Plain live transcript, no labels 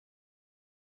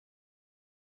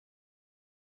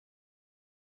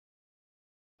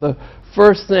The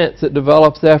first sense that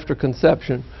develops after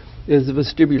conception is the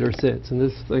vestibular sense, and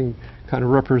this thing kind of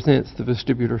represents the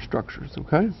vestibular structures,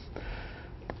 okay?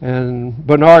 And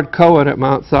Bernard Cohen at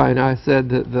Mount Sinai said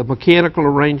that the mechanical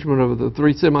arrangement of the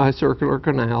three semicircular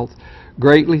canals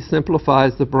greatly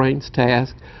simplifies the brain's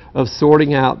task of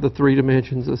sorting out the three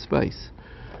dimensions of space.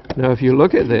 Now, if you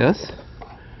look at this,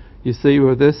 you see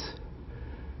where this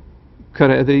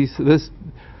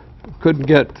couldn't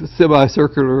get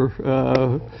semicircular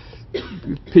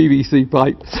PVC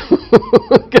pipes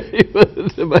okay,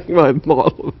 to make my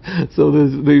model. So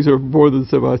these are more than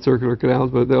semicircular canals,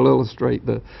 but they'll illustrate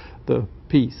the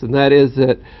piece. And that is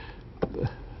that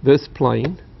this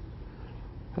plane,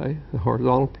 okay, the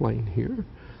horizontal plane here,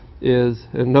 is,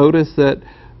 and notice that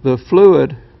the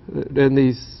fluid in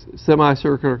these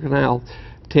semicircular canals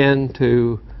tend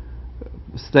to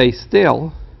stay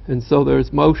still, and so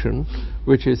there's motion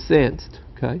which is sensed,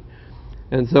 okay?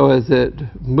 And so as it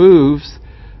moves,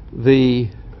 the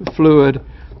fluid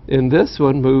in this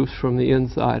one moves from the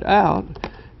inside out,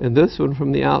 and this one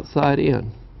from the outside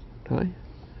in, okay?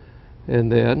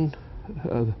 And then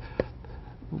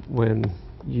when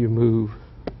you move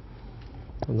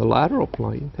on the lateral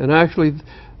plane, and actually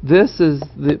this is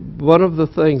one of the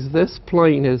things this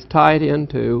plane is tied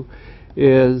into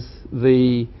is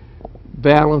the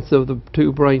balance of the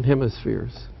two brain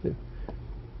hemispheres. You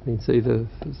can see the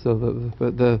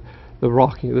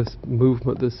rocking, this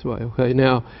movement this way. Okay,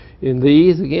 now in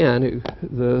these again,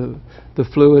 the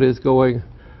fluid is going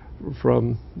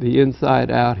from the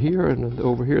inside out here and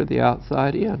over here the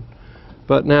outside in.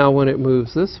 But now when it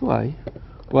moves this way,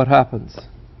 what happens?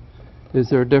 Is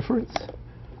there a difference,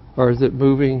 or is it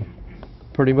moving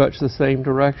pretty much the same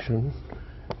direction?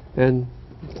 And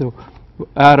so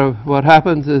out of what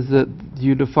happens is that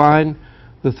you define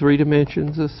the three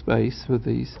dimensions of space with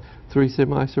these three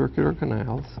semicircular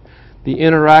canals. The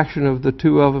interaction of the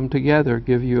two of them together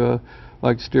give you a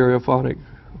like stereophonic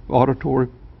auditory.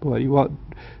 Well, you want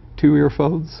two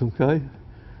earphones, okay,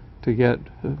 to get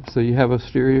so you have a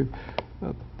stereo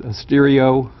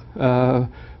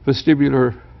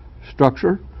vestibular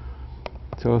structure,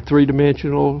 so a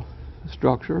three-dimensional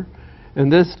structure,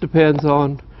 and this depends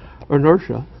on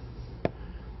inertia.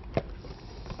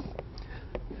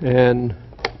 And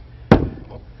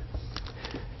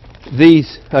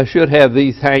these, I should have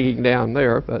these hanging down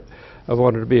there, but I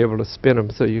wanted to be able to spin them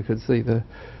so you could see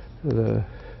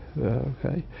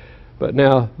okay. But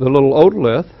now the little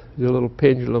otolith, the little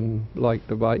pendulum-like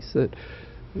device that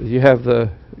you have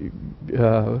the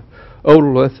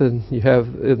otolith, and you have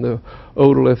in the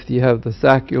otolith you have the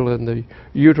saccule and the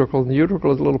utricle, and the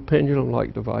utricle is a little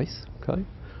pendulum-like device, okay?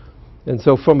 And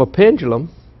so from a pendulum,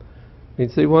 you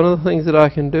can see one of the things that I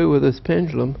can do with this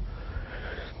pendulum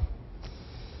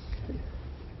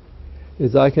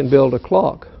is I can build a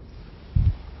clock.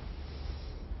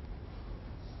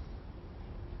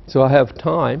 So I have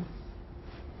time.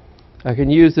 I can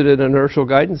use it in an inertial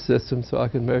guidance system so I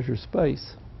can measure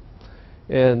space.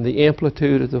 And the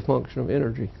amplitude is a function of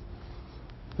energy.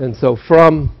 And so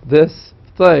from this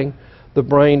thing, the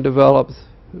brain develops,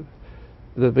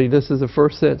 this is the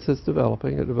first sense it's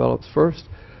developing. It develops first,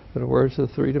 in other words, the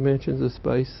three dimensions of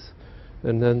space,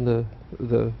 and then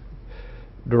the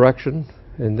direction,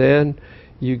 and then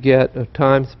you get a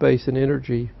time, space, and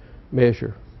energy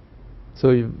measure.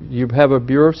 So you have a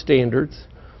Bureau of Standards,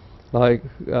 like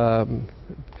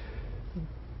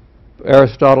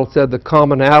Aristotle said, the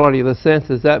commonality of the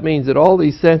senses. That means that all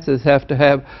these senses have to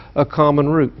have a common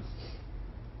root.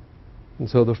 And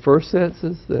so the first sense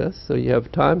is this. So you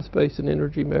have time, space, and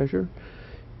energy measure.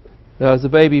 Now, as the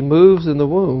baby moves in the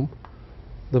womb,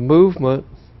 the movement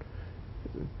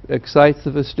excites the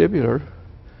vestibular,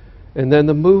 and then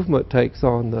the movement takes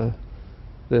on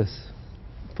this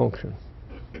function.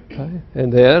 Okay?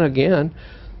 And then again,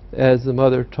 as the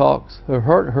mother talks, her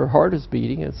heart is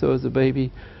beating, and so as the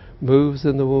baby moves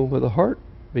in the womb with a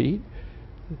heartbeat,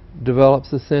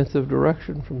 develops a sense of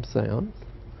direction from sound.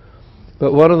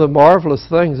 But one of the marvelous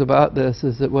things about this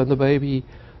is that when the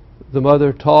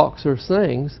mother talks or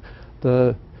sings,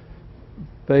 the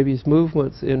baby's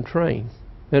movements entrain.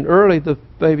 And early the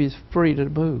baby's free to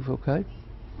move, okay?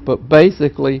 But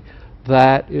basically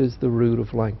that is the root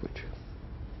of language.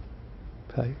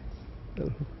 Okay?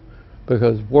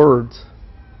 Because words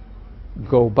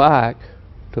go back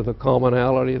to the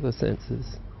commonality of the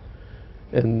senses,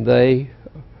 and they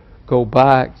go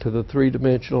back to the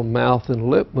three-dimensional mouth and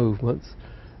lip movements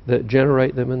that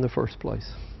generate them in the first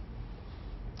place.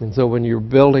 And so when you're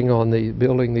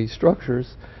building these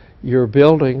structures, you're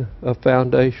building a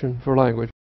foundation for language.